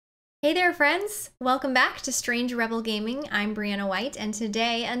Hey there, friends! Welcome back to Strange Rebel Gaming. I'm Brianna White, and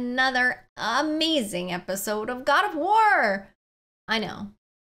today another amazing episode of God of War! I know.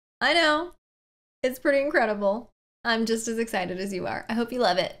 It's pretty incredible. I'm just as excited as you are. I hope you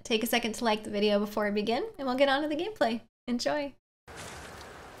love it. Take a second to like the video before I begin, and we'll get on to the gameplay. Enjoy.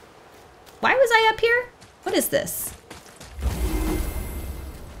 Why was I up here? What is this?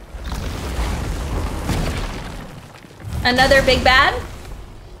 Another big bad?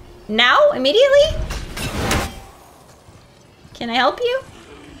 Now? Immediately? Can I help you?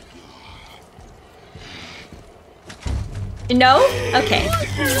 No? Okay.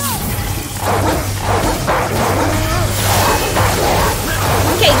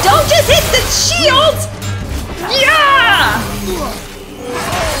 Okay, don't just hit the shield! Yeah!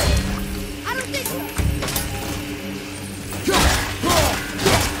 I don't think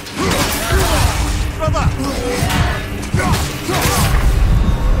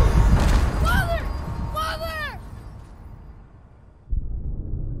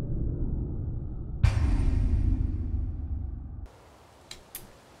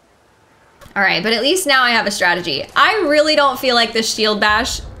All right, but at least now I have a strategy. I really don't feel like the shield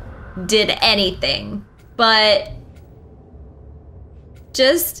bash did anything, but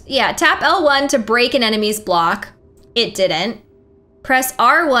just, yeah, tap L1 to break an enemy's block. It didn't. Press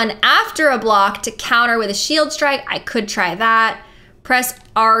R1 after a block to counter with a shield strike. I could try that. Press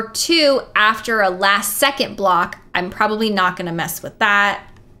R2 after a last second block. I'm probably not gonna mess with that.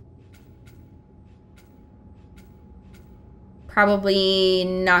 Probably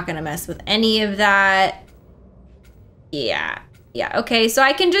not gonna mess with any of that. Yeah, okay, so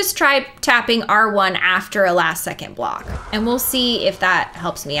I can just try tapping R1 after a last second block, and we'll see if that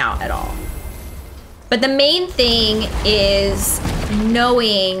helps me out at all. But the main thing is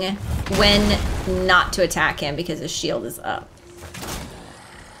knowing when not to attack him because his shield is up.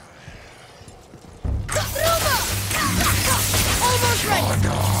 Almost ready.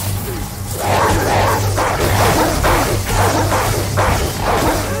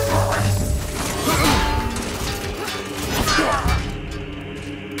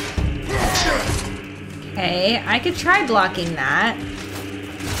 Okay, I could try blocking that.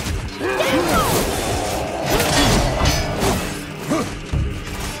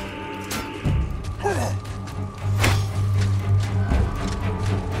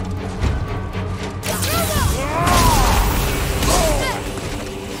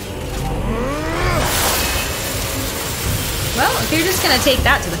 Well, if you're just gonna take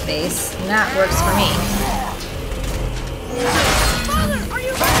that to the face, then that works for me. Father, are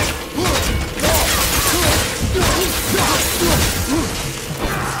you ready?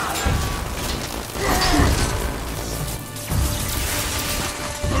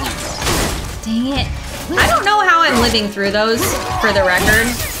 Dang it. I don't know how I'm living through those, for the record.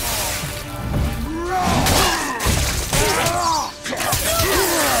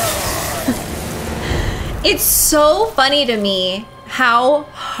 It's so funny to me how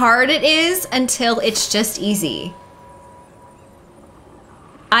hard it is until it's just easy.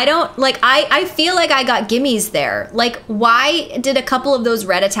 I feel like I got gimmies there. Like, why did a couple of those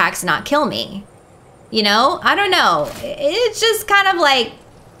red attacks not kill me? You know? I don't know. It's just kind of like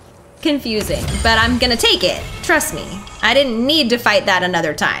confusing, but I'm gonna take it. Trust me. I didn't need to fight that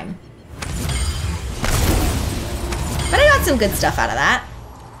another time. But I got some good stuff out of that.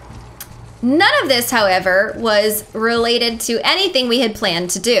 None of this, however, was related to anything we had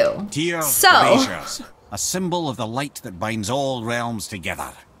planned to do. A symbol of the light that binds all realms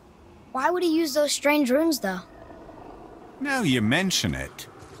together. Why would he use those strange runes, though? Now you mention it,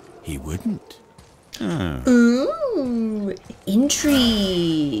 he wouldn't. Ooh,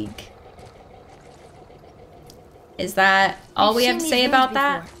 intrigue. Is that all we have to say about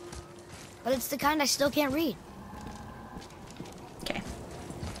that? But it's the kind I still can't read. Okay.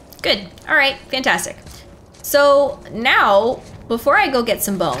 Good. All right. Fantastic. So now, before I go get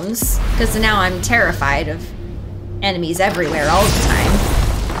some bones, because now I'm terrified of enemies everywhere all the time,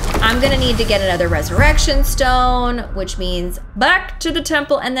 I'm gonna need to get another resurrection stone, which means back to the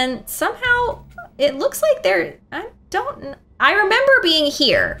temple, and then somehow it looks like I remember being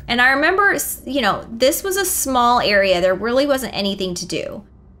here, and I remember, you know, this was a small area. There really wasn't anything to do.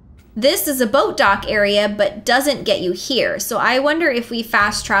 This is a boat dock area, but doesn't get you here. So I wonder if we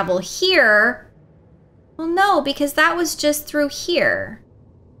fast travel here. Well, no, because that was just through here.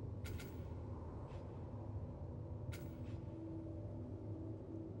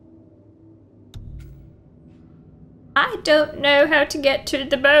 I don't know how to get to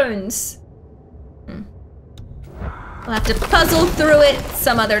the bones. We'll have to puzzle through it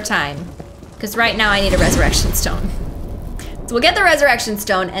some other time. Because right now I need a resurrection stone. So we'll get the resurrection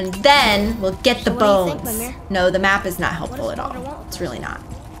stone, and then we'll get the So what do you think, bones. Mimir? No, the map is not helpful What at does all. Baldur want? It's really not.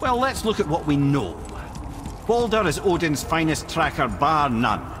 Well, let's look at what we know. Baldur is Odin's finest tracker bar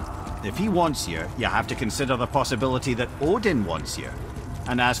none. If he wants you, you have to consider the possibility that Odin wants you.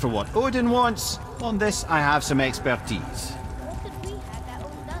 And as for what Odin wants, on this I have some expertise. What could we have that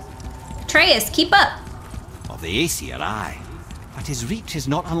Odin doesn't? Atreus, keep up. Of the Aesir, aye. But his reach is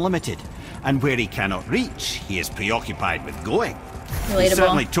not unlimited. And where he cannot reach, he is preoccupied with going. He Relatable.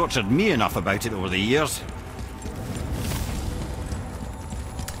 certainly tortured me enough about it over the years.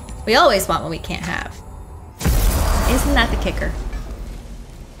 We always want what we can't have. Isn't that the kicker?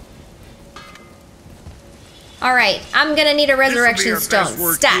 All right, I'm gonna need a resurrection This'll be our stone. best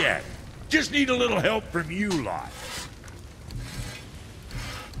work Stat. yet. Just need a little help from you lot.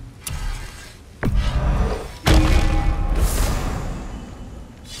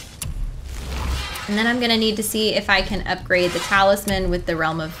 And then I'm gonna need to see if I can upgrade the talisman with the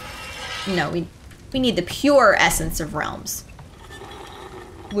realm of... No, we need the pure essence of realms.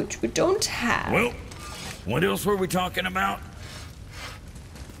 Which we don't have. Well, what else were we talking about?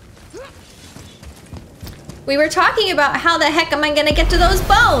 We were talking about how the heck am I gonna get to those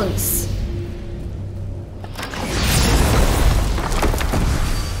bones?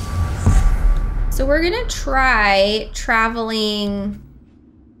 So we're gonna try traveling...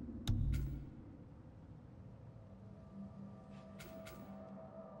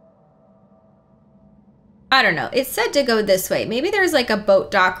 I don't know. It said to go this way. Maybe there's like a boat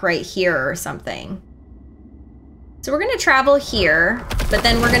dock right here or something. So we're gonna travel here, but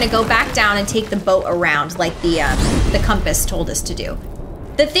then we're gonna go back down and take the boat around like the compass told us to do.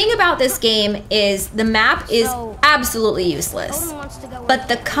 The thing about this game is the map is So, absolutely useless, Odin wants to go but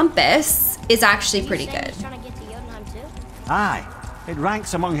the compass is actually pretty good. He's trying to get to Jotunheim too? Aye, it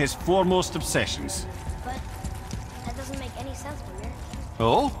ranks among his foremost obsessions. But that doesn't make any sense, Mimir.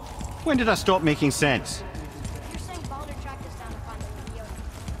 Oh? When did I stop making sense? You're saying Baldur tracked us down to find the way to Jotunheim.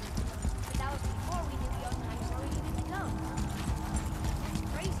 But that was before we knew Jotunheim is where we needed to go. That's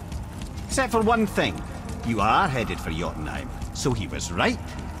crazy. Except for one thing. You are headed for Jotunheim, so he was right.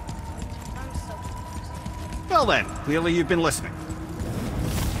 I'm so confused. Well then, clearly you've been listening.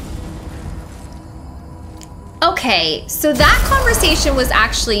 Okay, so that conversation was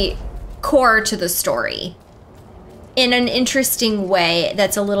actually core to the story in an interesting way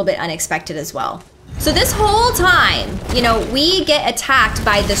that's a little bit unexpected as well. So this whole time, you know, we get attacked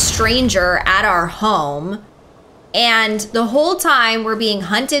by the stranger at our home, and the whole time we're being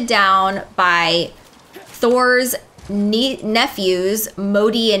hunted down by Thor's nephews,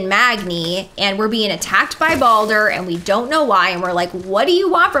 Modi and Magni, and we're being attacked by Baldur, and we don't know why, and we're like, what do you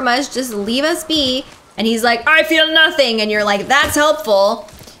want from us? Just leave us be. And he's like, I feel nothing, and you're like, that's helpful.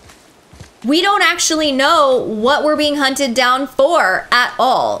 We don't actually know what we're being hunted down for at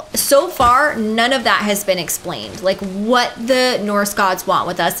all. So far, none of that has been explained, like what the Norse gods want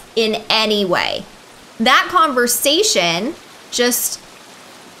with us in any way. That conversation just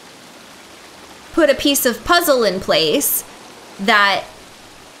put a piece of puzzle in place that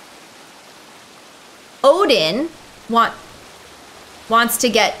Odin wants to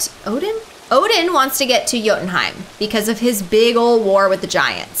get... Odin? Odin wants to get to Jotunheim because of his big old war with the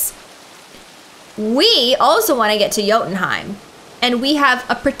giants. We also want to get to Jotunheim, and we have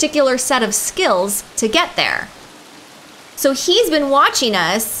a particular set of skills to get there. So he's been watching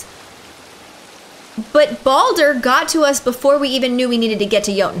us, but Baldur got to us before we even knew we needed to get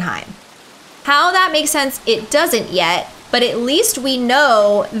to Jotunheim. How that makes sense, it doesn't yet, but at least we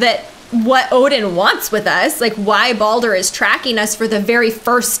know that what Odin wants with us, like why Baldur is tracking us for the very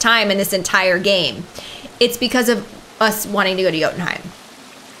first time in this entire game. It's because of us wanting to go to Jotunheim.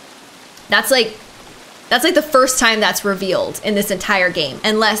 That's like the first time that's revealed in this entire game,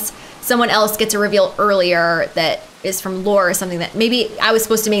 unless someone else gets a reveal earlier that is from lore or something that maybe I was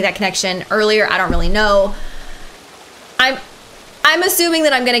supposed to make that connection earlier. I don't really know. I'm assuming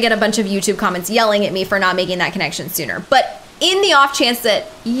that I'm gonna get a bunch of YouTube comments yelling at me for not making that connection sooner. But in the off chance that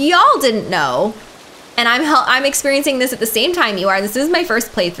y'all didn't know, and I'm experiencing this at the same time you are, this is my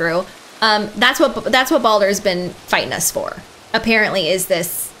first playthrough. That's what Baldur's been fighting us for. Apparently, is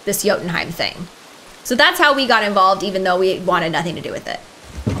this Jotunheim thing. So that's how we got involved, even though we wanted nothing to do with it.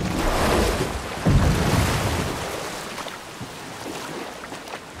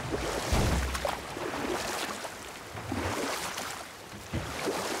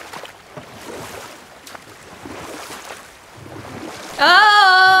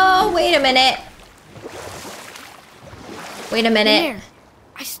 Oh, wait a minute. Wait a minute. Mimir,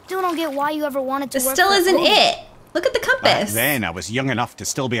 I still don't get why you ever wanted to This work still for isn't Odin. it. Look at the Back compass. then, I was young enough to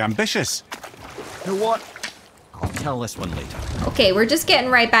still be ambitious. You know what? I'll tell this one later. Okay, we're just getting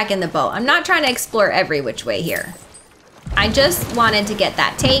right back in the boat. I'm not trying to explore every which way here. I just wanted to get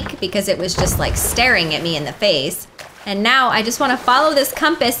that take because it was just like staring at me in the face. And now I just want to follow this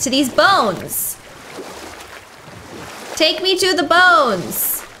compass to these bones. Take me to the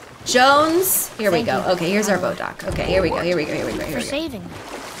bones. Jones, here we go. Okay, here's our boat dock. Okay, here we go, here we go, here we go, here we go. Saving me.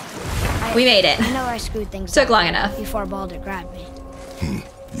 We made it. I know I screwed things Took up long enough. before Baldur grabbed me.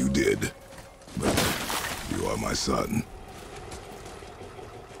 You did. But you are my son.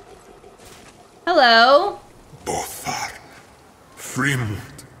 Hello. Bothar,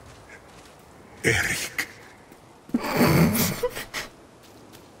 Frimund, Erik.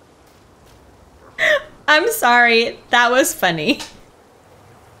 I'm sorry, that was funny.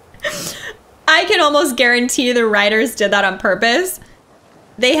 I can almost guarantee the writers did that on purpose.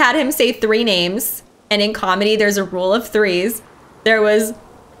 They had him say 3 names, and in comedy there's a rule of 3s. There was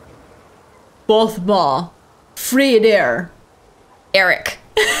Bothma, Frieder, Eric.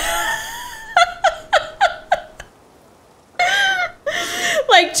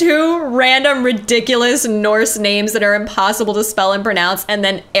 Like 2 random ridiculous Norse names that are impossible to spell and pronounce, and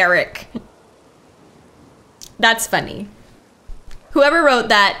then Eric. That's funny. Whoever wrote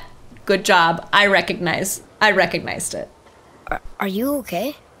that, good job. I recognized it. Are you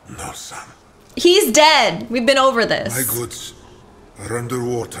okay? No, son. He's dead. We've been over My this. goods are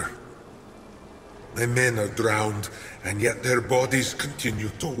underwater. My men are drowned, and yet their bodies continue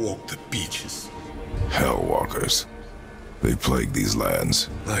to walk the beaches. Hellwalkers. They plague these lands.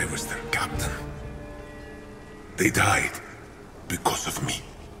 I was their captain. They died because of me.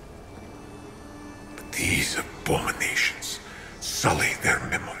 But these abominations sully their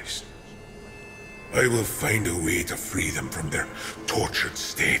memories. I will find a way to free them from their tortured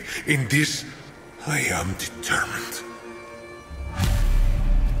state. In this, I am determined.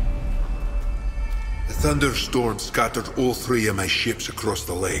 The thunderstorm scattered all 3 of my ships across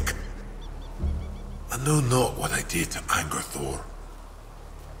the lake. I know not what I did to anger Thor,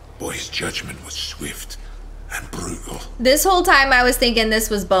 but his judgment was swift and brutal. This whole time I was thinking this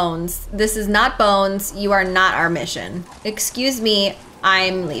was Bones. This is not Bones. You are not our mission. Excuse me,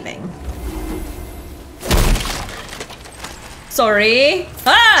 I'm leaving. Sorry.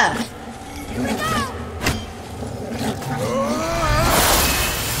 Ah!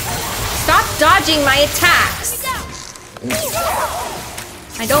 Stop dodging my attacks.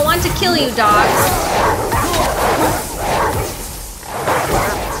 I don't want to kill you, dogs.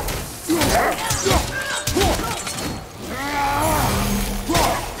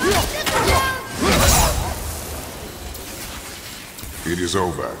 It is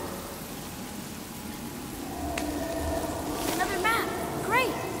over. Another map.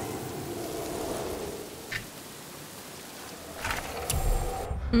 Great.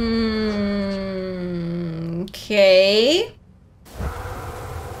 Okay.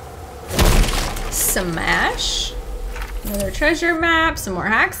 Smash. Another treasure map, some more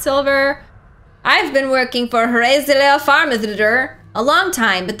hack silver. I've been working for Hraezelea Farmithder a long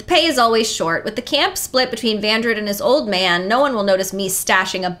time, but the pay is always short. With the camp split between Vandred and his old man, no one will notice me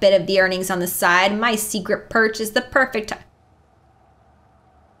stashing a bit of the earnings on the side. My secret perch is the perfect...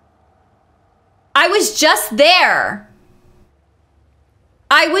 I was just there!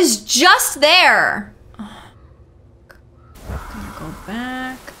 I was just there! Oh, gonna go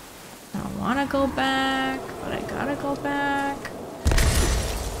back. I don't want to go back, but I gotta go back.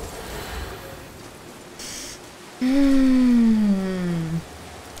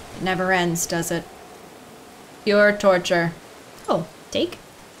 It never ends, does it? Pure torture. Oh, take.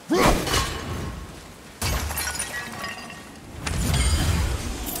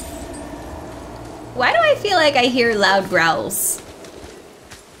 Why do I feel like I hear loud growls?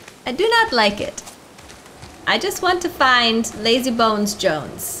 I do not like it. I just want to find Lazy Bones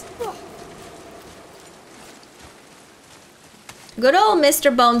Jones. Good old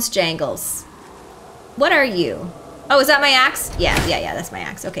Mr. Bones Jangles. What are you? Oh, is that my axe? Yeah, that's my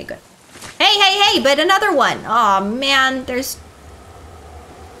axe. Okay, good. Hey, but another one. Oh man, there's...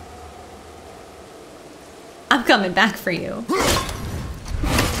 I'm coming back for you.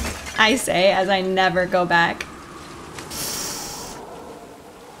 I say as I never go back.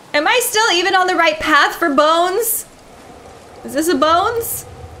 Am I still even on the right path for bones? Is this a bones?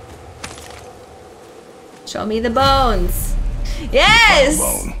 Show me the bones. Yes!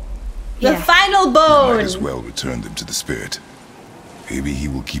 Bone. The Yeah. final Might bone. as well return them to the spirit. Maybe he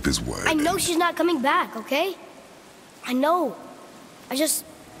will keep his word. I know she's not coming back, okay? I know. I just...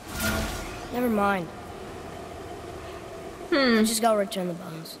 Never mind. I'll just go return the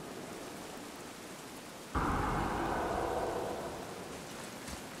bones.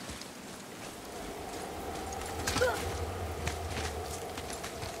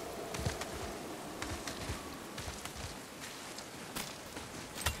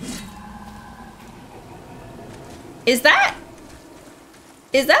 Is that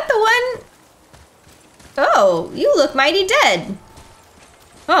the one? Oh, you look mighty dead.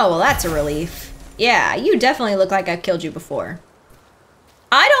 Oh, well, that's a relief. Yeah, you definitely look like I've killed you before.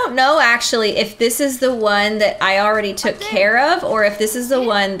 I don't know, actually, if this is the one that I already took care of, or if this is the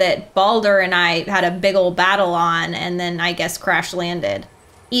one that Baldur and I had a big old battle on, and then I guess crash landed.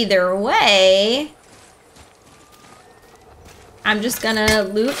 Either way, I'm just gonna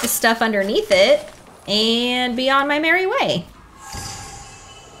loot the stuff underneath it and be on my merry way.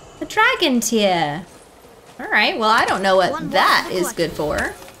 The dragon tear. All right, well, I don't know what that is good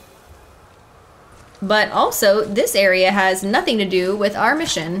for. But also, this area has nothing to do with our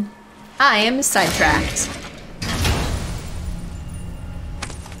mission. I am sidetracked.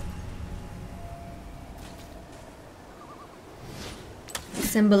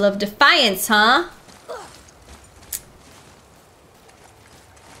 Symbol of defiance, huh?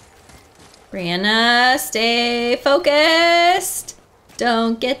 Brianna, stay focused.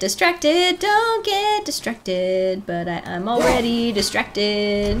 Don't get distracted, don't get distracted. But I'm already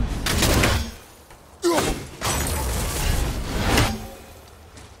distracted.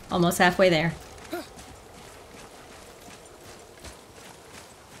 Almost halfway there.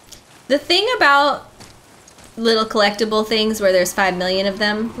 The thing about little collectible things where there's 5 million of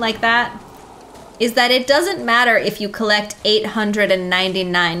them like that is that it doesn't matter if you collect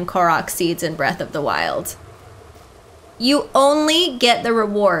 899 Korok seeds in Breath of the Wild. You only get the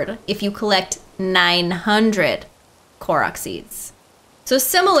reward if you collect 900 Korok seeds. So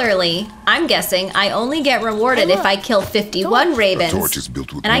similarly, I'm guessing I only get rewarded if I kill 51 ravens,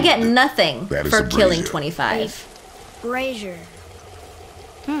 and I get nothing for killing 25. Brazier.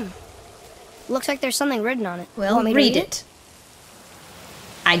 Looks like there's something written on it. Well, read it.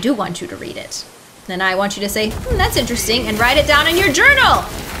 I do want you to read it. Then I want you to say, that's interesting, and write it down in your journal!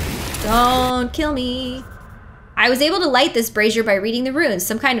 Don't kill me. I was able to light this brazier by reading the runes.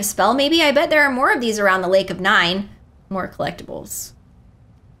 Some kind of spell, maybe? I bet there are more of these around the Lake of Nine. More collectibles.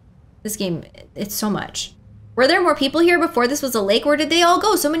 This game, it's so much. Were there more people here before this was a lake? Where did they all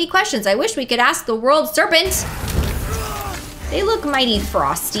go? So many questions. I wish we could ask the world serpent. They look mighty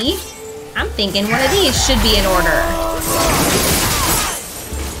frosty. I'm thinking one of these should be in order.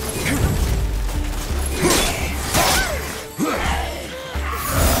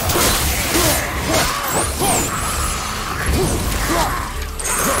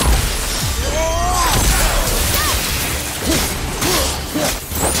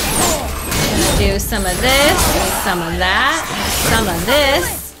 Do some of this, some of that, some of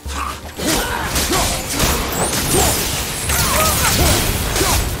this.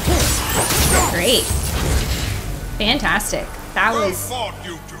 Great. Fantastic. That was...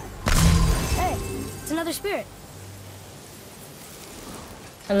 Hey, it's another spirit.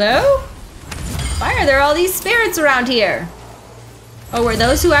 Hello? Why are there all these spirits around here? Oh, were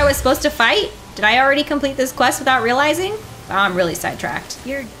those who I was supposed to fight? Did I already complete this quest without realizing? Oh, I'm really sidetracked.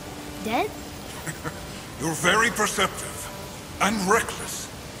 You're dead? You're very perceptive and reckless.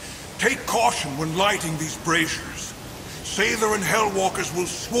 Take caution when lighting these braziers. Sather and Hellwalkers will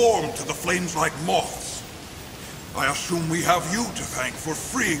swarm to the flames like moths. I assume we have you to thank for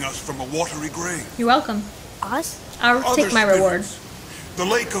freeing us from a watery grave. You're welcome. Us? I'll take my reward. The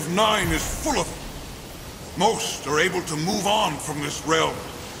Lake of Nine is full of them. Most are able to move on from this realm,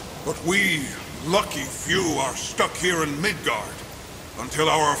 but we, lucky few, are stuck here in Midgard until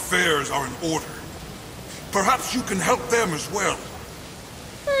our affairs are in order. Perhaps you can help them as well.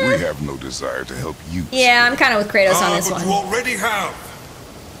 We have no desire to help you. Yeah, I'm kind of with Kratos on this but one. you already have.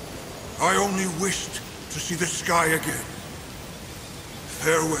 I only wished to see the sky again.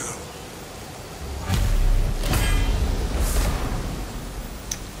 Farewell.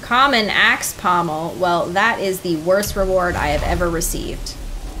 Common axe pommel. Well, that is the worst reward I have ever received.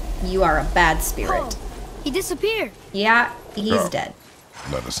 You are a bad spirit. Oh, he disappeared. Yeah, he's dead.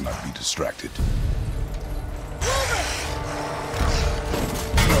 Let us not be distracted.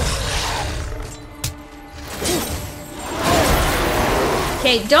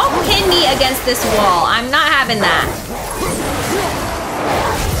 Okay, don't pin me against this wall. I'm not having that.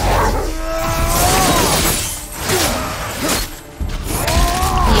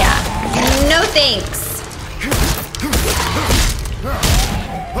 Yeah, no thanks.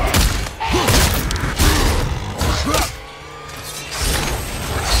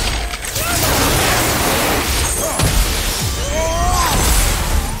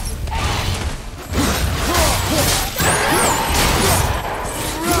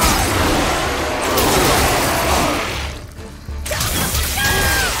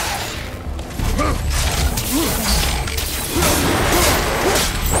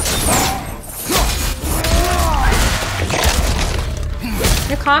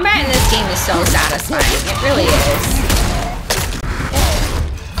 combat in this game is so satisfying. It really is.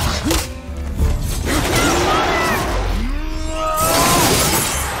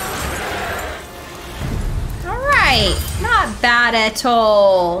 Alright. Not bad at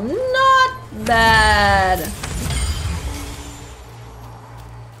all. Not bad.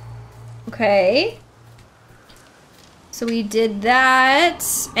 Okay. So we did that.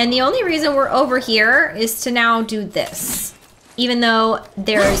 And the only reason we're over here is to now do this. Even though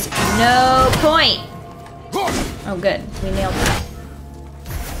there's no point. Oh, good. We nailed that.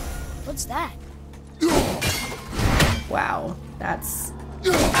 What's that? Wow. That's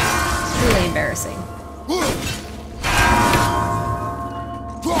truly embarrassing.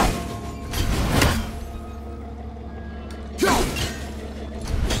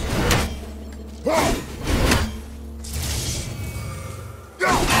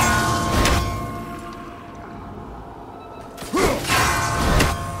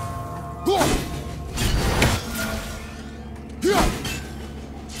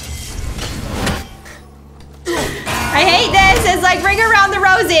 I hate this. It's like Ring Around the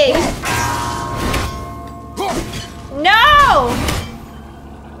Rosie. No!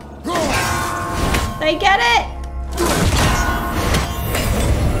 Did I get it?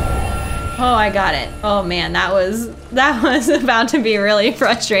 Oh, I got it. Oh man, that was about to be really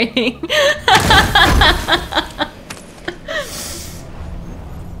frustrating.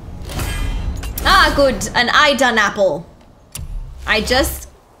 Ah, good. An eye done apple. I just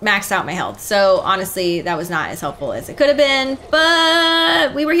maxed out my health, so honestly, that was not as helpful as it could have been,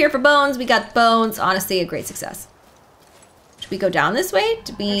 but we were here for bones. We got bones. Honestly, a great success. Should we go down this way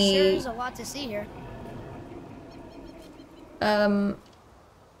to be... There sure is a lot to see here.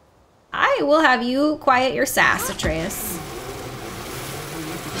 I will have you quiet your sass, Atreus.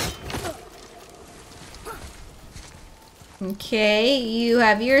 Okay, you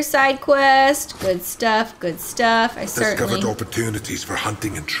have your side quest. Good stuff, good stuff. I certainly... Discovered opportunities for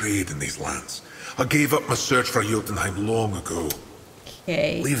hunting and trade in these lands. I gave up my search for Jotunheim long ago.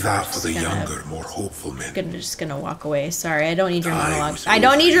 Okay. Leave that for the younger, more hopeful men. I'm just gonna walk away. Sorry, I don't need your monologue. I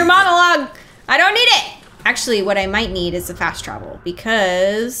don't need your monologue! I don't need it! Actually, what I might need is a fast travel,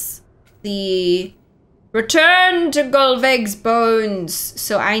 because the return to Gulveig's bones.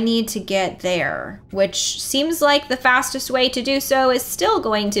 So I need to get there, which seems like the fastest way to do so is still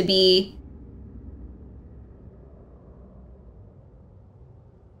going to be...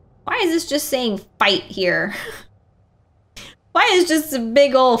 Why is this just saying fight here? Why is just a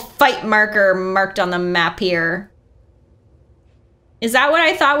big old fight marker marked on the map here? Is that what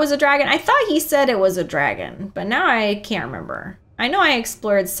I thought was a dragon? I thought he said it was a dragon, but now I can't remember. I know I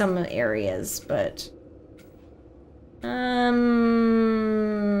explored some areas, but... I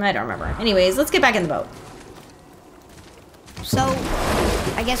don't remember. Anyways, let's get back in the boat. So,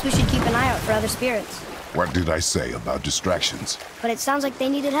 I guess we should keep an eye out for other spirits. What did I say about distractions? But it sounds like they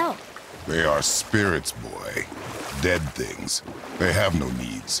needed help. They are spirits, boy. Dead things. They have no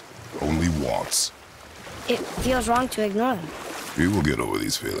needs, only wants. It feels wrong to ignore them. We will get over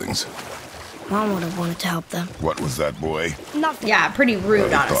these feelings. Mom would have wanted to help them. What was that, boy? Nothing. Yeah, pretty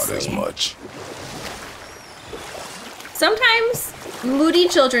rude, I honestly. thought as much. Sometimes moody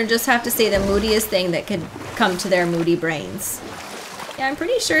children just have to say the moodiest thing that could come to their moody brains. Yeah, I'm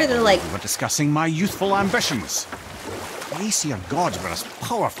pretty sure they're like... We're discussing my youthful ambitions. The Aesir gods were as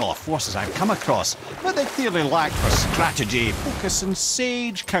powerful a force as I've come across, but they clearly lacked for strategy, focus, and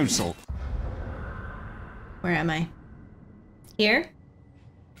sage counsel. Where am I? Here?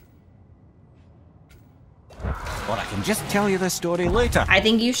 Or I can just tell you the story later. I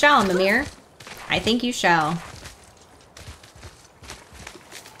think you shall, Mimir. I think you shall.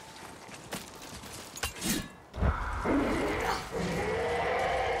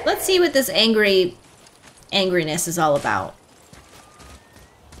 Let's see what this angriness is all about.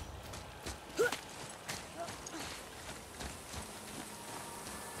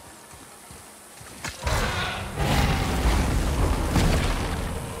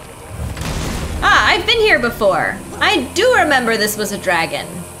 Ah, I've been here before. I do remember this was a dragon.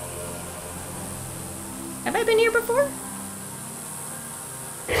 Have I been here before?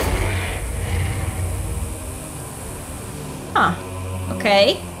 Huh.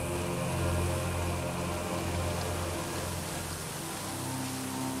 Okay.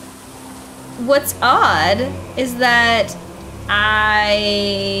 What's odd is that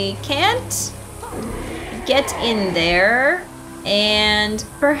I can't get in there, and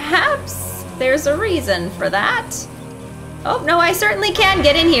perhaps there's a reason for that. Oh, no, I certainly can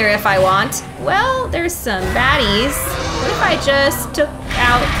get in here if I want. Well, there's some baddies. What if I just took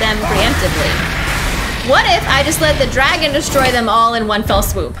out them preemptively? What if I just let the dragon destroy them all in one fell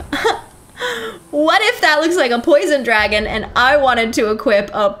swoop? What if that looks like a poison dragon and I wanted to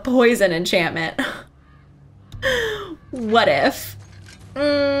equip a poison enchantment? What if?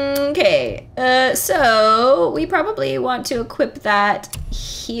 Okay, so we probably want to equip that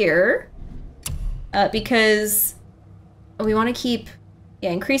here because we want to keep, yeah,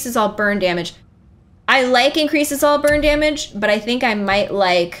 increases all burn damage. I like increases all burn damage, but I think I might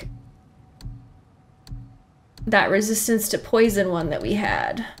like that resistance to poison one that we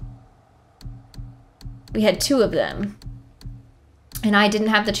had. We had 2 of them. And I didn't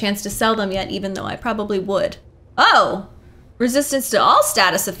have the chance to sell them yet, even though I probably would. Oh! Resistance to all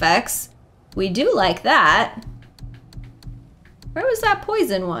status effects. We do like that. Where was that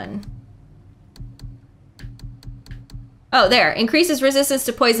poison one? Oh, there. Increases resistance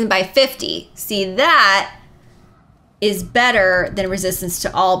to poison by 50. See, that is better than resistance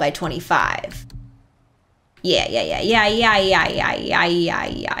to all by 25. Yeah.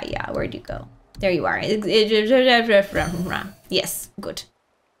 Where'd you go? There you are. Yes, good.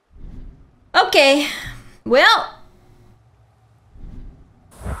 Okay, well,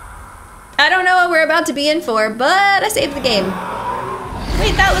 I don't know what we're about to be in for, but I saved the game.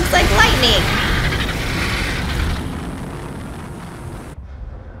 Wait, that looks like lightning.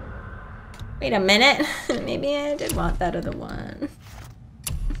 Wait a minute. Maybe I did want that other one.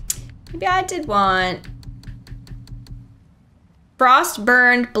 Maybe I did want frost,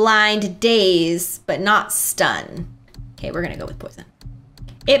 burned, blind, daze, but not stun. Okay, we're gonna go with poison.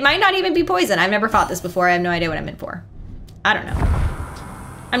 It might not even be poison. I've never fought this before. I have no idea what I'm in for. I don't know.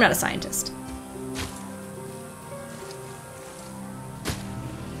 I'm not a scientist.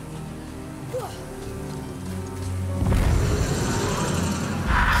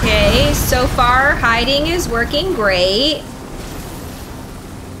 Okay, so far hiding is working great.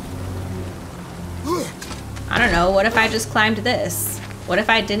 I don't know, what if I just climbed this? What if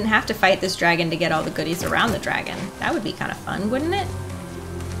I didn't have to fight this dragon to get all the goodies around the dragon? That would be kind of fun, wouldn't it?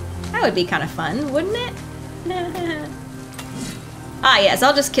 That would be kind of fun, wouldn't it? Ah, yes,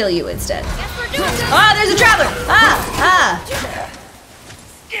 I'll just kill you instead. Oh, there's a traveler!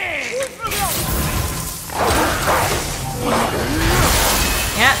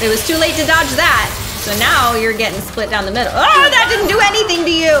 Yeah, it was too late to dodge that. So now you're getting split down the middle. Oh, that didn't do anything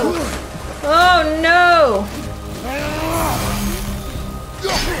to you! Oh, no!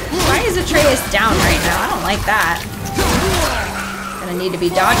 Why is Atreus down right now? I don't like that. Gonna need to be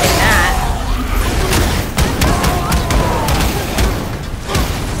dodging that.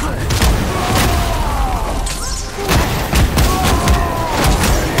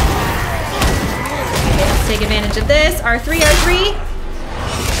 Okay, let's take advantage of this. R3, R3.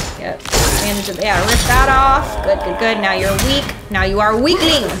 Yep, advantage of, yeah, rip that off. Good, good, good. Now you're weak. Now you are a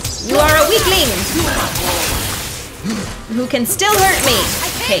weakling. You are a weakling. Who can still hurt me.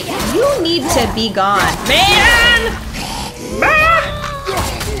 Okay, you need to be gone. Man!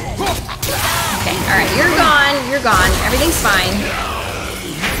 Okay, alright, you're gone. You're gone. Everything's fine.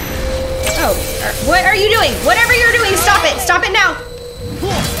 Oh, what are you doing? Whatever you're doing, stop it. Stop it now.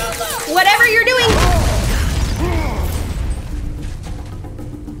 Whatever you're doing.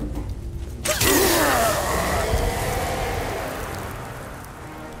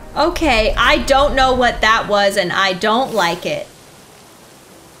 Okay, I don't know what that was and I don't like it.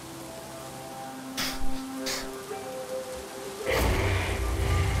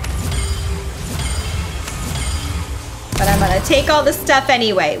 But I'm gonna take all the stuff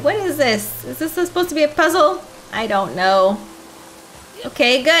anyway. What is this? Is this supposed to be a puzzle? I don't know.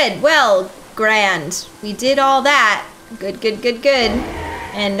 Okay, good. Well, grand. We did all that. Good, good, good, good.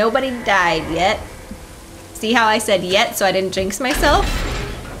 And nobody died yet. See how I said yet so I didn't jinx myself?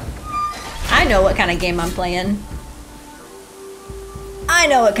 I know what kind of game I'm playing. I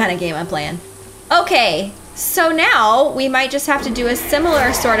know what kind of game I'm playing. Okay, so now we might just have to do a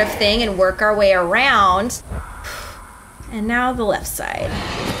similar sort of thing and work our way around. And now the left side.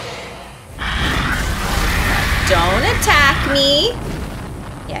 Don't attack me.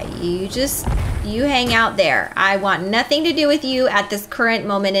 Yeah, you hang out there. I want nothing to do with you at this current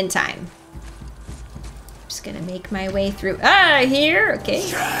moment in time. Just gonna make my way through. Here, okay.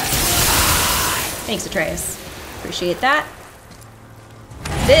 Thanks, Atreus. Appreciate that.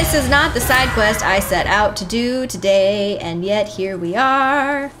 This is not the side quest I set out to do today, and yet here we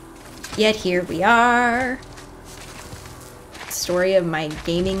are. Yet here we are. Story of my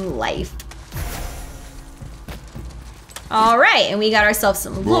gaming life. All right, and we got ourselves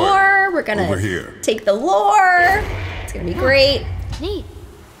some lore. We're gonna take the lore. It's gonna be great. Neat.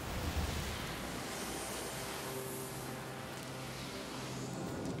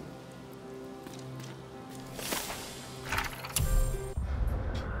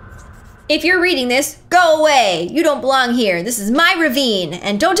 If you're reading this, go away. You don't belong here. This is my ravine,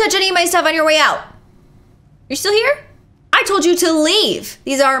 and don't touch any of my stuff on your way out. You're still here? I told you to leave.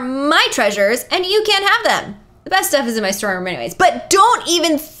 These are my treasures, and you can't have them. The best stuff is in my storeroom anyways, but don't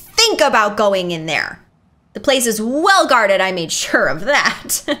even think about going in there. The place is well guarded, I made sure of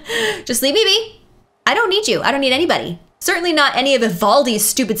that. Just leave me be. I don't need you. I don't need anybody. Certainly not any of Ivaldi's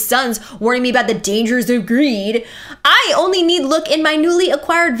stupid sons warning me about the dangers of greed. I only need look in my newly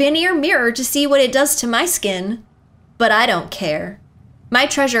acquired veneer mirror to see what it does to my skin. But I don't care. My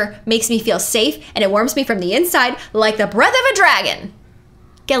treasure makes me feel safe and it warms me from the inside like the breath of a dragon.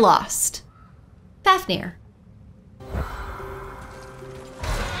 Get lost. Fafnir.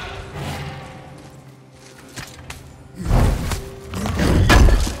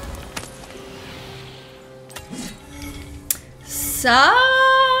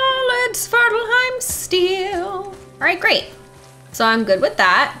 Solid Svartalheim steel. All right, great. So I'm good with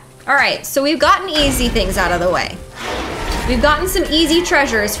that. All right, so we've gotten easy things out of the way. We've gotten some easy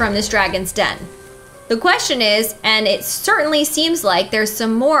treasures from this dragon's den. The question is, and it certainly seems like there's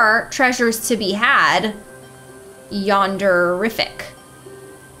some more treasures to be had yonderific.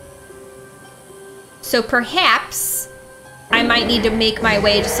 So perhaps I might need to make my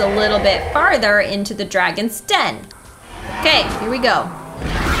way just a little bit farther into the dragon's den. Okay, here we go.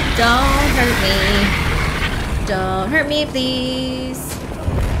 Don't hurt me. Don't hurt me, please.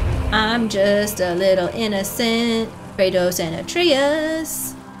 I'm just a little innocent Kratos and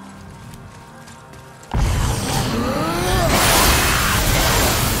Atreus.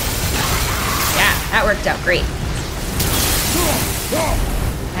 Yeah, that worked out great.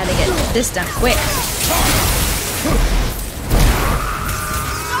 Had to get this done quick.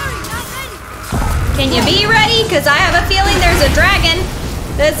 Can you be ready? Because I have a feeling there's a dragon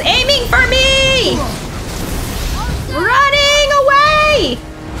that's aiming for me! Running away!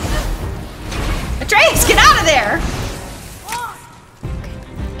 Atreus, get out of there!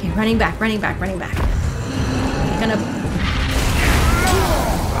 Okay, running back, running back, running back. I'm gonna...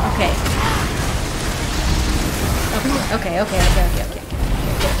 Okay. Okay.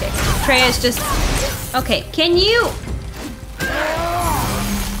 Atreus, just... Okay, can you...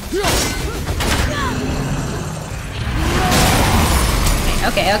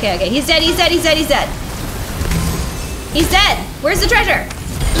 Okay. He's dead. He's dead. Where's the treasure?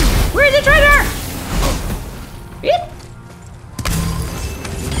 Where's the treasure?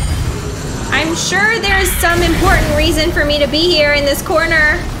 I'm sure there's some important reason for me to be here in this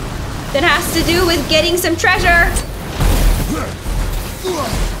corner that has to do with getting some treasure.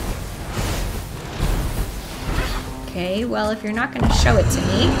 Okay, well, if you're not going to show it to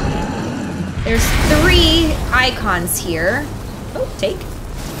me, there's 3 icons here. Oh, take.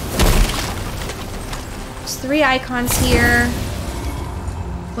 There's 3 icons here.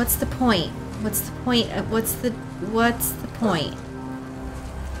 What's the point? What's the point? What's the point?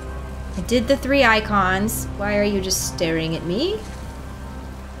 I did the 3 icons. Why are you just staring at me?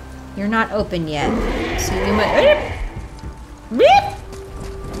 You're not open yet. So you might... Beep!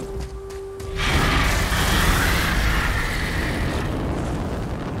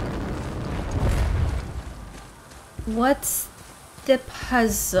 What's the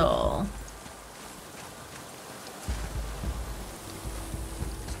puzzle?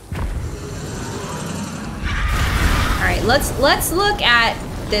 All right, let's look at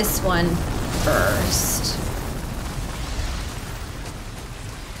this one first.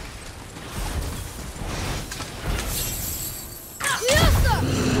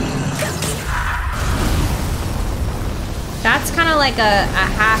 That's kind of like a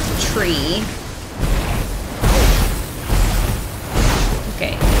half tree.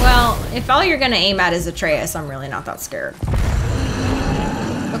 Okay, well, if all you're gonna aim at is Atreus, I'm really not that scared.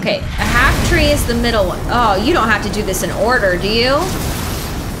 Okay, a half tree is the middle one. Oh, you don't have to do this in order, do you?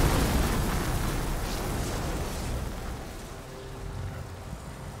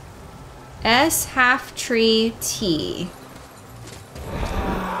 S half tree T.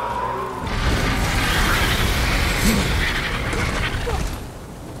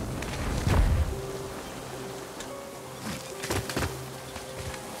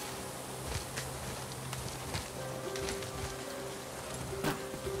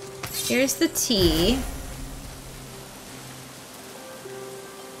 Here's the T.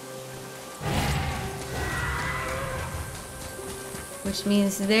 Which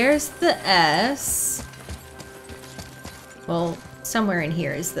means there's the S. Well, somewhere in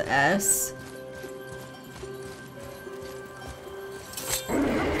here is the S.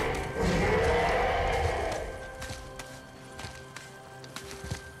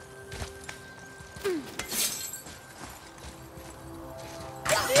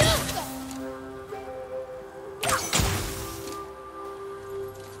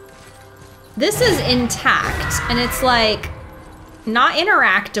 this is intact, and it's like not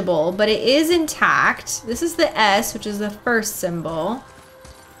interactable, but it is intact. This is the S, which is the first symbol.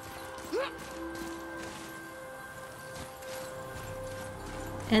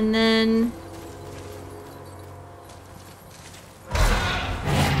 And then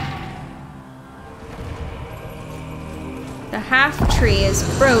the half tree is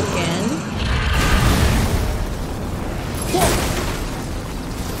broken.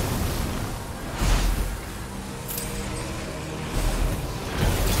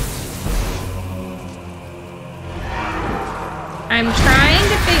 I'm trying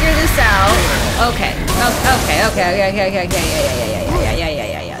to figure this out. Okay. Okay.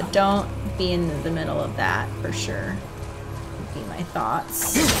 Yeah. Don't be in the middle of that for sure. Would be my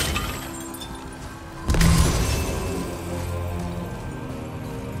thoughts.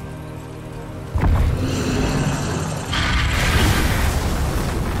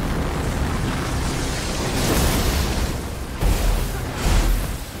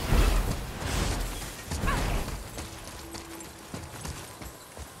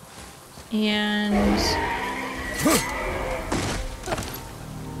 And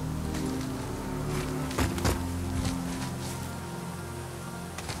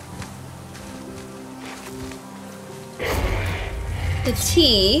the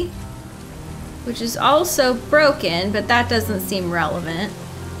T, which is also broken, but that doesn't seem relevant.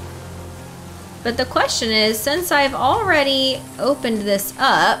 But the question is, since I've already opened this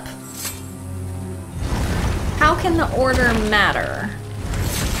up, how can the order matter?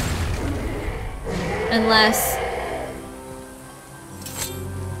 Unless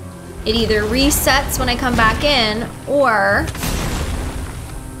it either resets when I come back in, or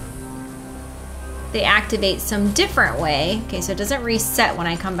they activate some different way. Okay, so it doesn't reset when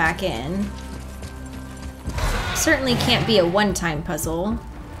I come back in. Certainly can't be a one-time puzzle.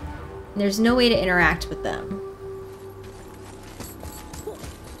 There's no way to interact with them.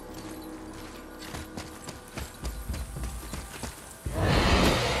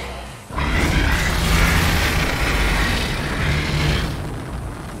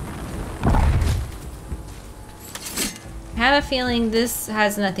 I have a feeling this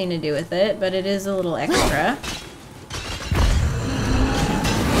has nothing to do with it, but it is a little extra.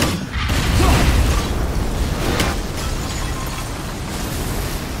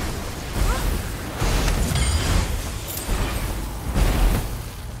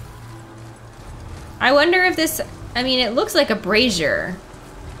 I wonder if this, I mean, it looks like a brazier.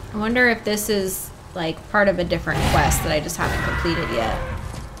 I wonder if this is like part of a different quest that I just haven't completed yet.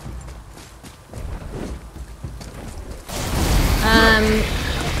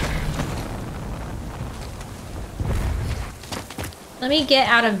 Let me get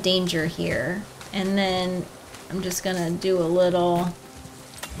out of danger here, and then I'm just gonna do a little...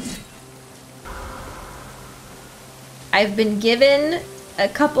 I've been given a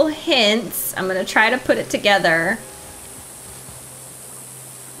couple hints. I'm gonna try to put it together.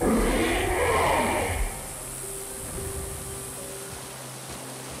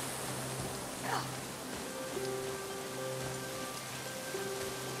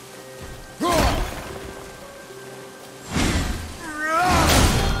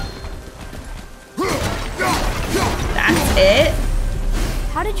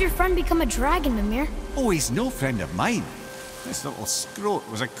 Become a dragon, Mimir. Oh, he's no friend of mine. This little scrote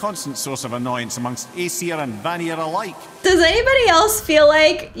was a constant source of annoyance amongst Aesir and Vanir alike. Does anybody else feel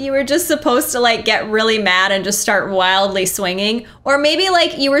like you were just supposed to like get really mad and just start wildly swinging? Or maybe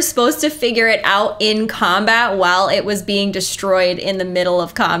like you were supposed to figure it out in combat while it was being destroyed in the middle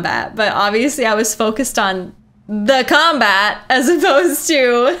of combat. But obviously I was focused on the combat as opposed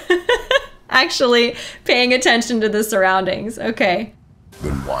to actually paying attention to the surroundings. Okay.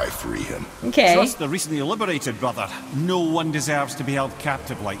 Then why free him? Okay. Trust the recently liberated, brother. No one deserves to be held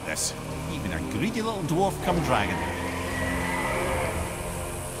captive like this. Even a greedy little dwarf come dragon.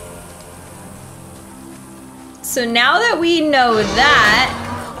 So now that we know that,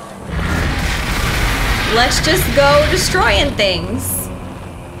 let's just go destroying things.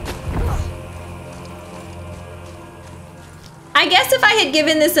 I guess if I had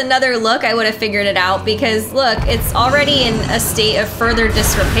given this another look, I would have figured it out, because look, it's already in a state of further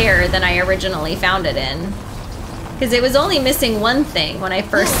disrepair than I originally found it in. Because it was only missing one thing when I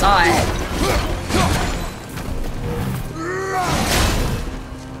first saw it.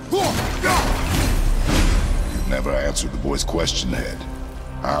 You've never answered the boy's question, Head.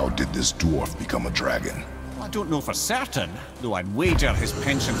 How did this dwarf become a dragon? I don't know for certain, though I'd wager his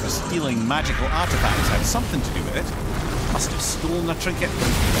penchant for stealing magical artifacts had something to do with it. Must have stolen the trinket.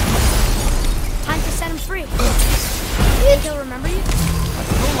 Time to set him free. Think he'll remember you? I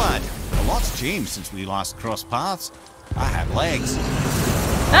don't know, lad. A lot's changed since we last crossed paths. I had legs.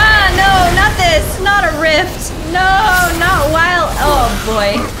 Ah, no, not this. Not a rift. No, not wild. Oh,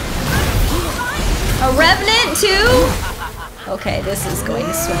 boy. A revenant, too? Okay, this is going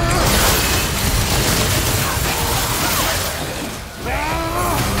to swing.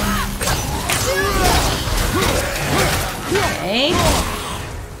 Okay.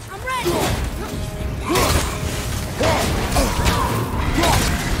 I'm ready.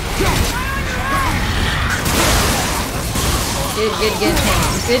 Good pain.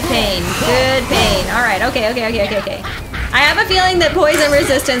 Good pain. Good pain. All right. Okay. I have a feeling that poison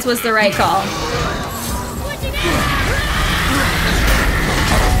resistance was the right call.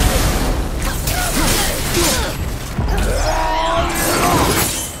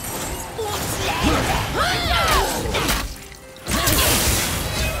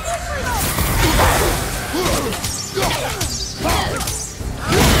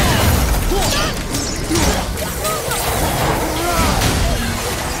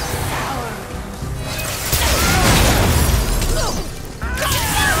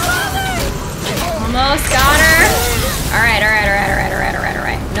 Almost got her. All right.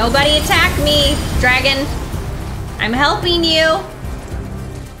 Nobody attack me, dragon. I'm helping you.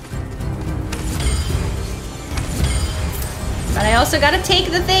 But I also gotta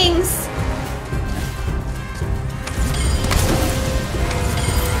take the things.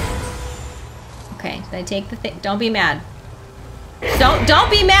 Okay, did I take the thing? Don't be mad. Don't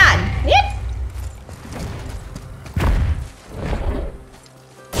be mad. Yep.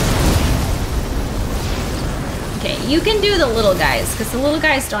 Okay, you can do the little guys, because the little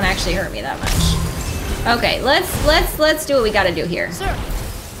guys don't actually hurt me that much. Okay, let's do what we gotta do here. Sir.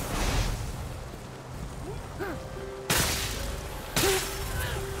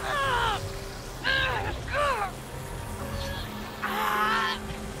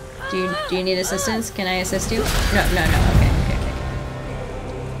 Do you need assistance? Can I assist you? No. Okay.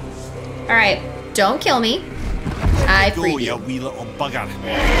 All right, don't kill me. I Go, freed you you. wee little bugger.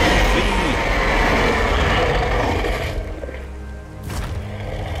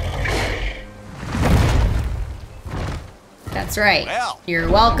 That's right. Well, You're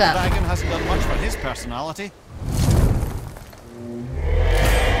welcome. Dragon hasn't done much for his personality.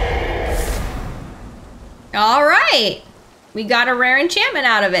 All right. We got a rare enchantment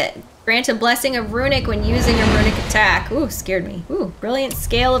out of it. Grant a blessing of runic when using a runic attack. Ooh, scared me. Ooh, brilliant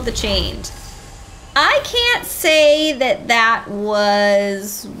scale of the chained. I can't say that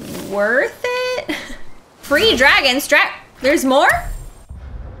was worth it. Free dragons. There's more?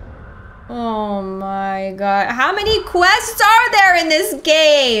 Oh my god. How many quests are there in this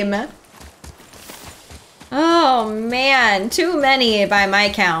game? Oh man, too many by my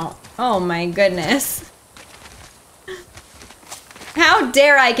count. Oh my goodness. How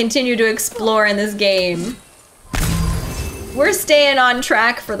dare I continue to explore in this game? We're staying on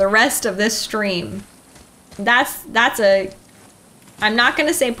track for the rest of this stream. I'm not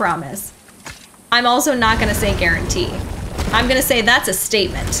gonna say promise. I'm also not gonna say guarantee. I'm gonna say that's a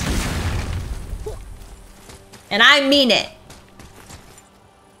statement. And I mean it.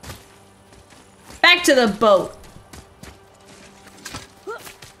 Back to the boat.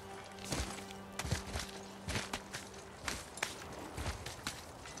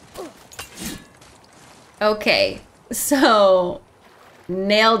 Okay, so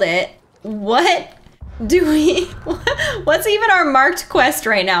nailed it. What do we, what's even our marked quest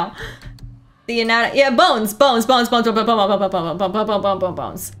right now? Yeah, bones. Bones. Great.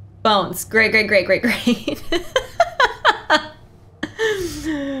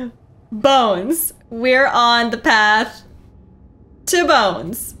 Bones. We're on the path to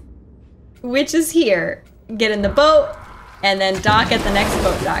Bones, which is here. Get in the boat and then dock at the next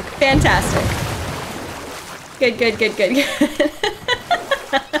boat dock. Fantastic. Good.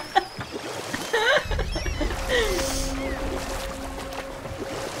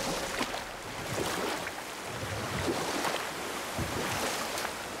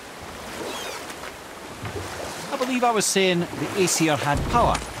 I believe I was saying the Aesir had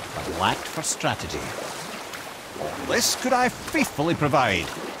power, but lacked for strategy. All this could I faithfully provide.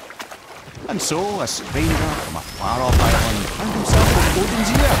 And so, a stranger from a far-off island found himself with Odin's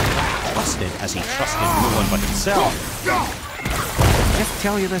ear, trusted as he trusted no one but himself. I'll just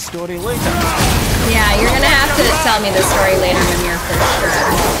tell you this story later. Yeah, you're gonna have to tell me this story later, Mimir, for sure.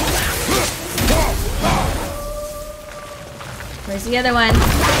 Where's the other one?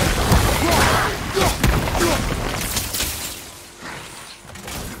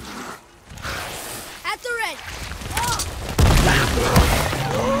 At the ready.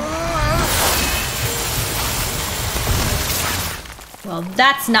 Well,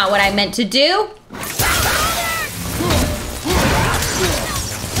 that's not what I meant to do.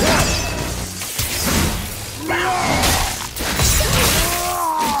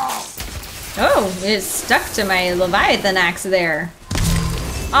 Oh, it stuck to my Leviathan axe there.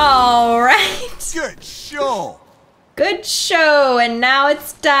 All right. Good show. Good show, and now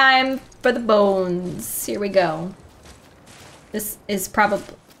it's time for the bones. Here we go. This is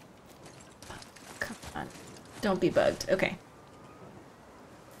probably... Come on. Don't be bugged. Okay.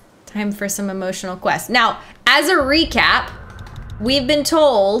 Time for some emotional quests. Now, as a recap, we've been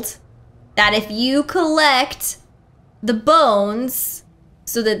told that if you collect the bones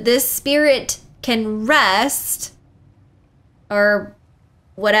so that this spirit can rest, or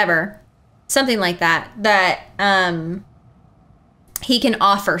whatever, something like that, that he can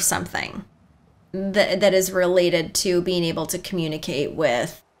offer something that is related to being able to communicate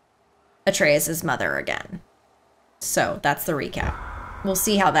with Atreus' mother again. So that's the recap. We'll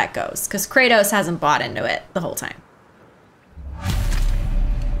see how that goes, because Kratos hasn't bought into it the whole time.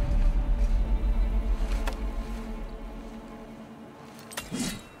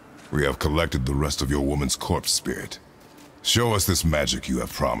 We have collected the rest of your woman's corpse spirit. Show us this magic you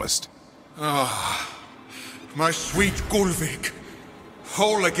have promised. Ah, my sweet Gulveig.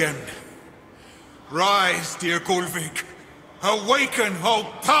 Whole again. Rise, dear Gulveig. Awaken,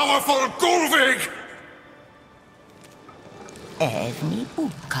 oh powerful Gulveig! Evni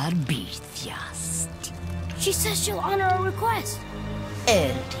ukar bitjast. She says she'll honor our request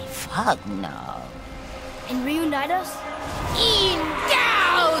Eldi fagna. and reunite us. In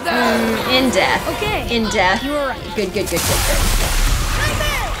death. Okay. In death. You were right. Good, good, good, good, good.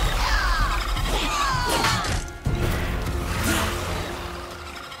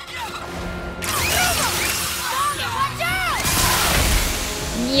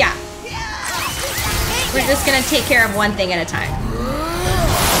 Yeah. We're just gonna take care of one thing at a time.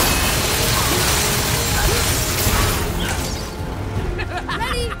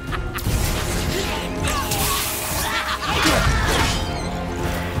 Ready?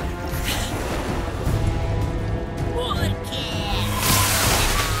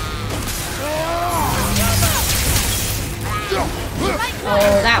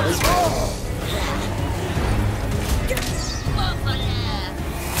 Oh, that was rude.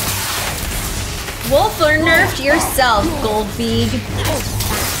 Wolf or nerfed yourself, Gulveig.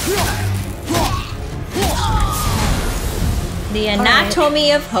 The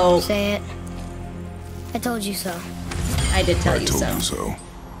anatomy of hope. Say it. I told you so. I did tell I you told so. you so.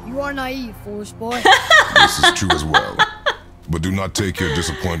 You are naive, foolish boy. This is true as well. But do not take your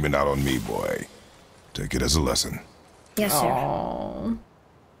disappointment out on me, boy. Take it as a lesson. Yes, sir. Aww.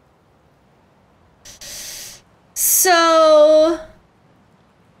 So,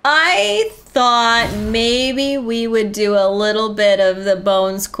 I thought maybe we would do a little bit of the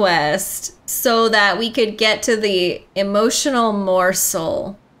Bones quest so that we could get to the emotional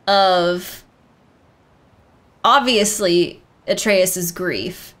morsel of, obviously, Atreus'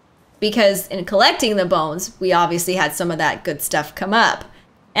 grief. Because in collecting the bones, we obviously had some of that good stuff come up.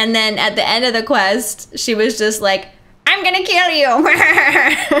 And then at the end of the quest, she was just like, I'm gonna kill you.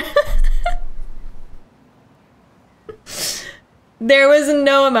 There was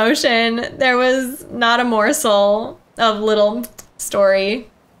no emotion. There was not a morsel of little story.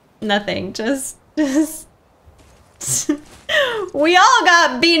 Nothing. Just we all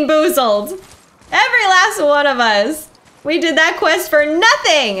got bean boozled. Every last one of us. We did that quest for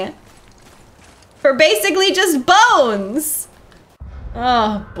nothing. For basically just bones.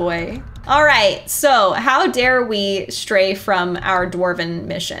 Oh boy. All right, so how dare we stray from our dwarven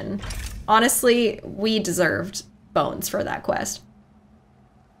mission? Honestly, we deserved bones for that quest.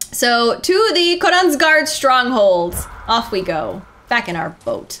 So to the Koransgard stronghold, off we go. Back in our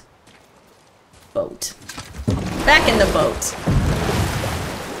boat. Back in the boat.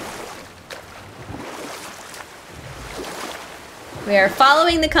 We are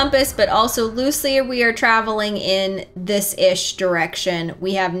following the compass, but also loosely we are traveling in this-ish direction.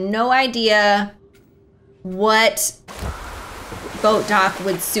 We have no idea what boat dock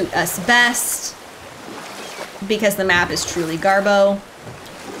would suit us best because the map is truly Garbo.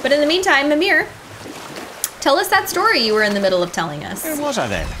 But in the meantime, Mimir, tell us that story you were in the middle of telling us. Where was I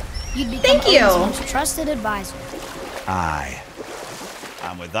then? You'd become Thank you. Odin's most trusted advisor. Aye.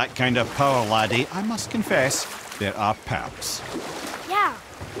 And with that kind of power, laddie, I must confess, there are perks. Yeah,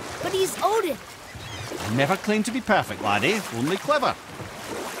 but he's Odin. I never claimed to be perfect, laddie, only clever.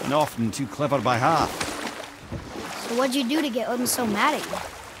 And often too clever by half. So what'd you do to get Odin so mad at you?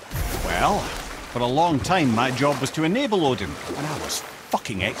 Well, for a long time my job was to enable Odin, and I was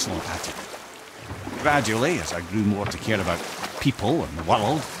fucking excellent at it. Gradually, as I grew more to care about people and the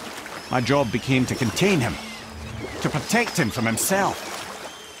world. My job became to contain him, to protect him from himself.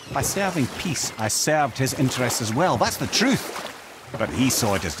 By serving peace, I served his interests as well. That's the truth. But he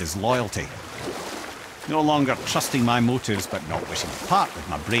saw it as disloyalty. No longer trusting my motives, but not wishing to part with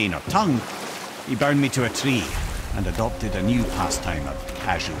my brain or tongue, he bound me to a tree and adopted a new pastime of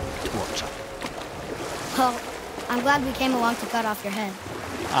casual torture. Well, I'm glad we came along to cut off your head.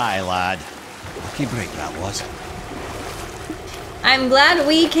 Aye, lad. Lucky break that was. I'm glad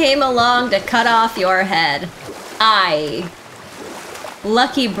we came along to cut off your head. Aye.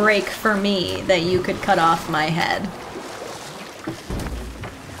 Lucky break for me that you could cut off my head.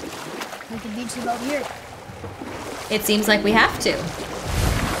 We could beach the boat here. It seems like we have to.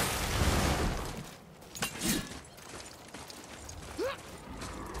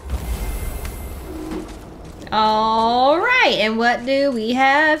 All right, and what do we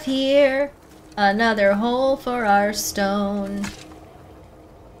have here? Another hole for our stone.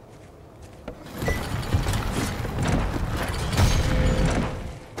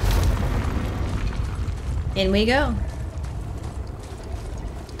 In we go.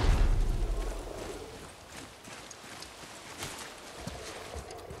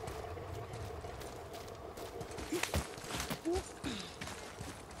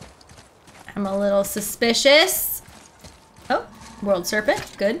 I'm a little suspicious. Oh, world serpent,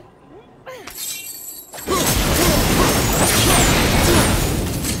 good.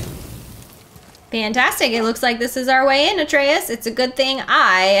 Fantastic, it looks like this is our way in, Atreus. It's a good thing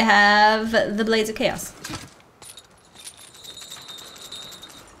I have the Blades of Chaos.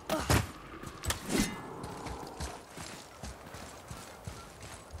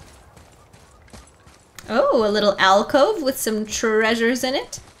 Oh, a little alcove with some treasures in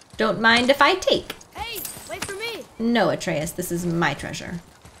it. Don't mind if I take. Hey, wait for me. No, Atreus, this is my treasure.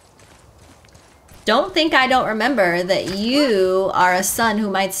 Don't think I don't remember that you are a son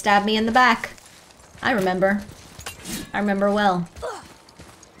who might stab me in the back. I remember. I remember well.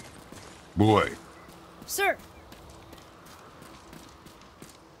 Boy, Sir.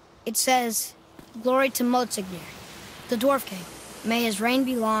 It says, "Glory to Motsignir, the Dwarf King. May his reign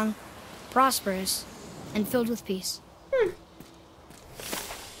be long, prosperous, and filled with peace."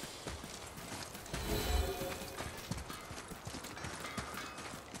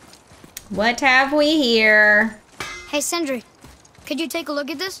 What have we here? Hey, Sindri, could you take a look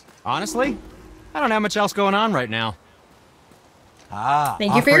at this? Honestly, I don't have much else going on right now. Ah,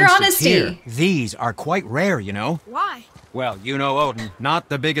 Thank you for your offerings to honesty. Tyr. These are quite rare, you know. Why? Well, you know Odin, not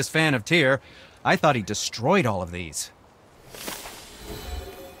the biggest fan of Tyr. I thought he destroyed all of these.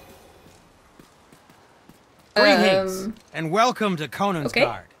 Greetings, and welcome to Conan's okay.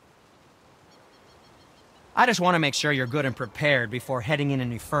 Guard. I just want to make sure you're good and prepared before heading in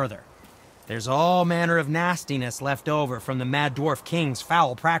any further. There's all manner of nastiness left over from the Mad Dwarf King's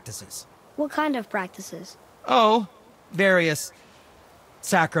foul practices. What kind of practices? Oh, various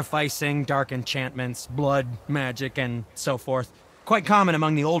sacrificing, dark enchantments, blood, magic, and so forth. Quite common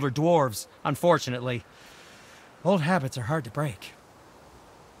among the older dwarves, unfortunately. Old habits are hard to break.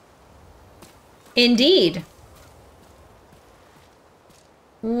 Indeed.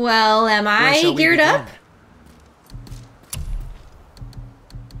 Well, am I shall we geared begin? up?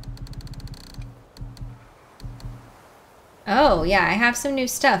 Oh, yeah, I have some new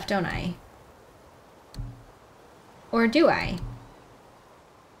stuff, don't I? Or do I?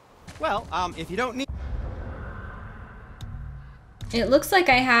 Well, if you don't need... It looks like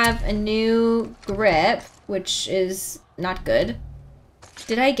I have a new grip, which is not good.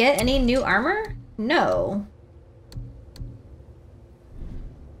 Did I get any new armor? No.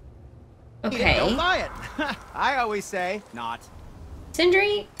 Okay. Don't buy it. I always say not.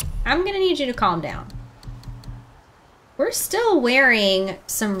 Sindri, I'm gonna need you to calm down. We're still wearing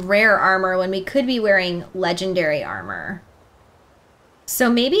some rare armor when we could be wearing legendary armor. So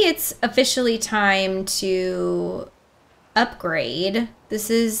maybe it's officially time to upgrade.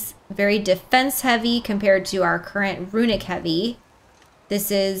 This is very defense heavy compared to our current runic heavy. This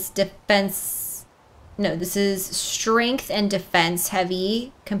is defense... No, this is strength and defense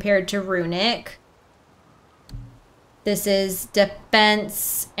heavy compared to runic. This is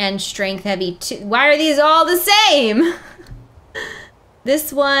defense and strength heavy too. Why are these all the same?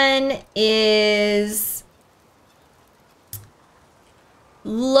 This one is a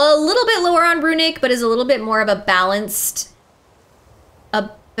little bit lower on runic, but is a little bit more of a balance,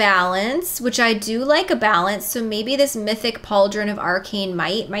 which I do like a balance. So maybe this mythic pauldron of arcane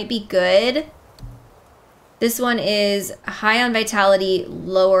might be good. This one is high on vitality,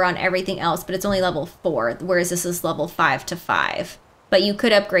 lower on everything else, but it's only level 4, whereas this is level 5 to 5. But you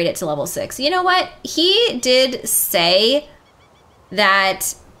could upgrade it to level 6. You know what? He did say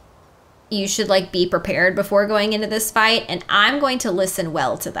that you should like be prepared before going into this fight, and I'm going to listen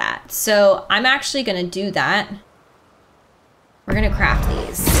well to that. So I'm actually going to do that. We're going to craft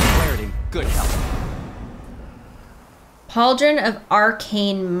these. Clarity, good health. Pauldron of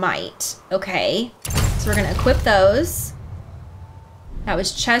Arcane Might. Okay, so we're going to equip those. That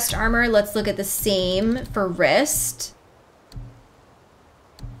was chest armor. Let's look at the same for wrist.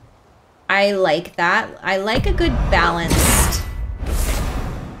 I like that. I like a good balanced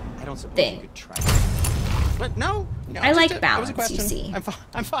I don't suppose thing. you could try. But no, I like that was a balance, you question. see.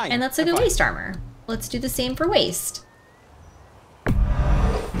 I'm fine. And let's look at waist armor. Let's do the same for waist.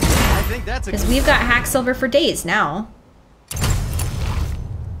 I think that's a Because we've got hack silver for days now.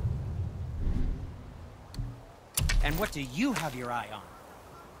 And what do you have your eye on?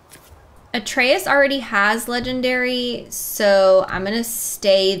 Atreus already has legendary, so I'm gonna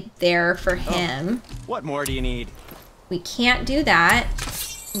stay there for him. What more do you need? We can't do that.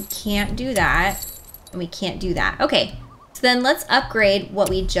 We can't do that. And we can't do that. Okay, so then let's upgrade what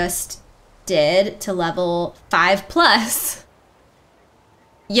we just did to level 5+.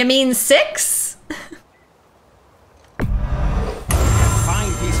 You mean 6? Fine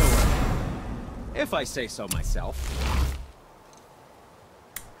piece of work. If I say so myself.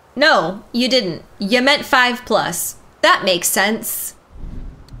 No, you didn't. You meant 5+. That makes sense.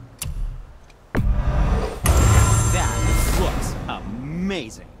 That looks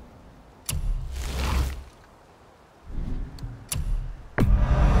amazing. I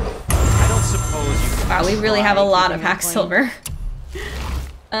don't suppose you. Wow, we really have a lot of hack silver.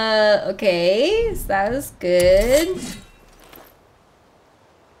 Okay, so that was good.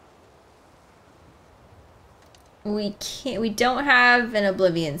 We don't have an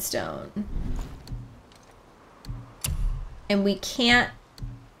Oblivion Stone. And we can't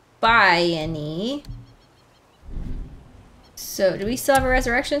buy any. So, do we still have a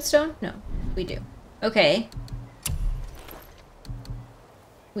Resurrection Stone? No, we do. Okay.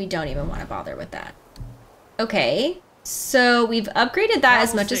 We don't even want to bother with that. Okay, so we've upgraded that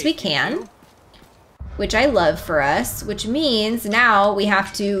as much as we can, which I love for us, which means now we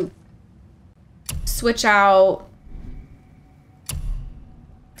have to switch out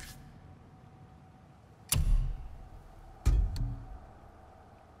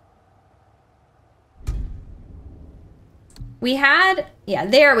we had, yeah,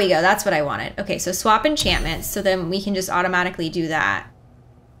 there we go. That's what I wanted. Okay, so swap enchantments. So then we can just automatically do that.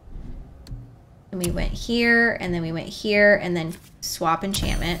 And we went here, and then we went here, and then swap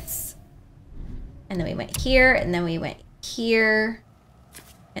enchantments. And then we went here, and then we went here,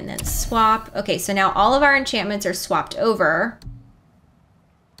 and then swap. Okay, so now all of our enchantments are swapped over.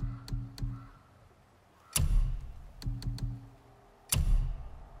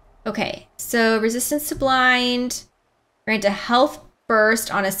 Okay, so resistance to blind. Grant a health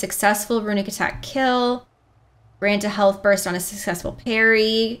burst on a successful runic attack kill. Grant a health burst on a successful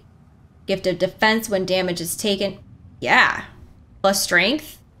parry. Gift of defense when damage is taken. Yeah. Plus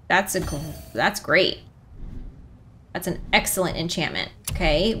strength. That's great. That's an excellent enchantment.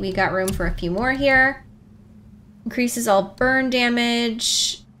 Okay, we got room for a few more here. Increases all burn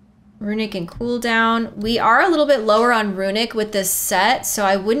damage. Runic and cooldown. We are a little bit lower on runic with this set, so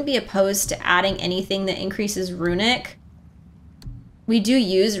I wouldn't be opposed to adding anything that increases runic. We do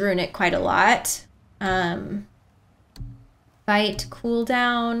use runic quite a lot. Fight,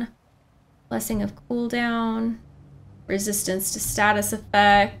 cooldown, blessing of cooldown, resistance to status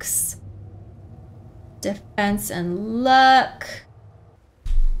effects, defense and luck.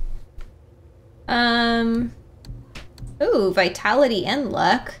 Ooh, vitality and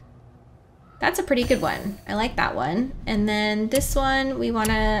luck. That's a pretty good one. I like that one. And then this one, we want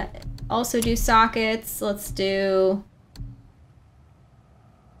to also do sockets. Let's do...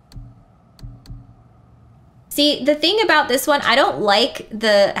 See, the thing about this one, I don't like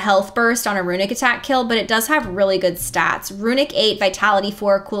the health burst on a runic attack kill, but it does have really good stats. Runic 8, vitality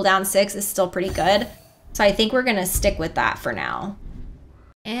 4, cooldown 6 is still pretty good. So I think we're going to stick with that for now.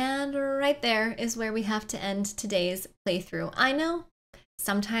 And right there is where we have to end today's playthrough. I know,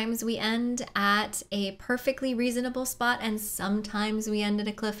 sometimes we end at a perfectly reasonable spot and sometimes we end at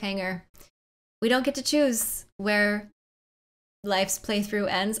a cliffhanger. We don't get to choose where life's playthrough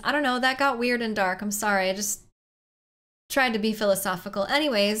ends. I don't know, that got weird and dark. I'm sorry, I just tried to be philosophical.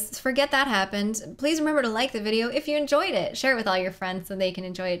 Anyways, forget that happened. Please remember to like the video if you enjoyed it. Share it with all your friends so they can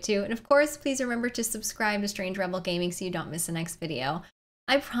enjoy it too. And of course, please remember to subscribe to Strange Rebel Gaming so you don't miss the next video.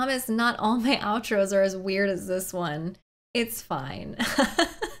 I promise not all my outros are as weird as this one. It's fine.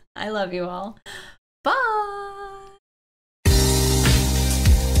 I love you all. Bye!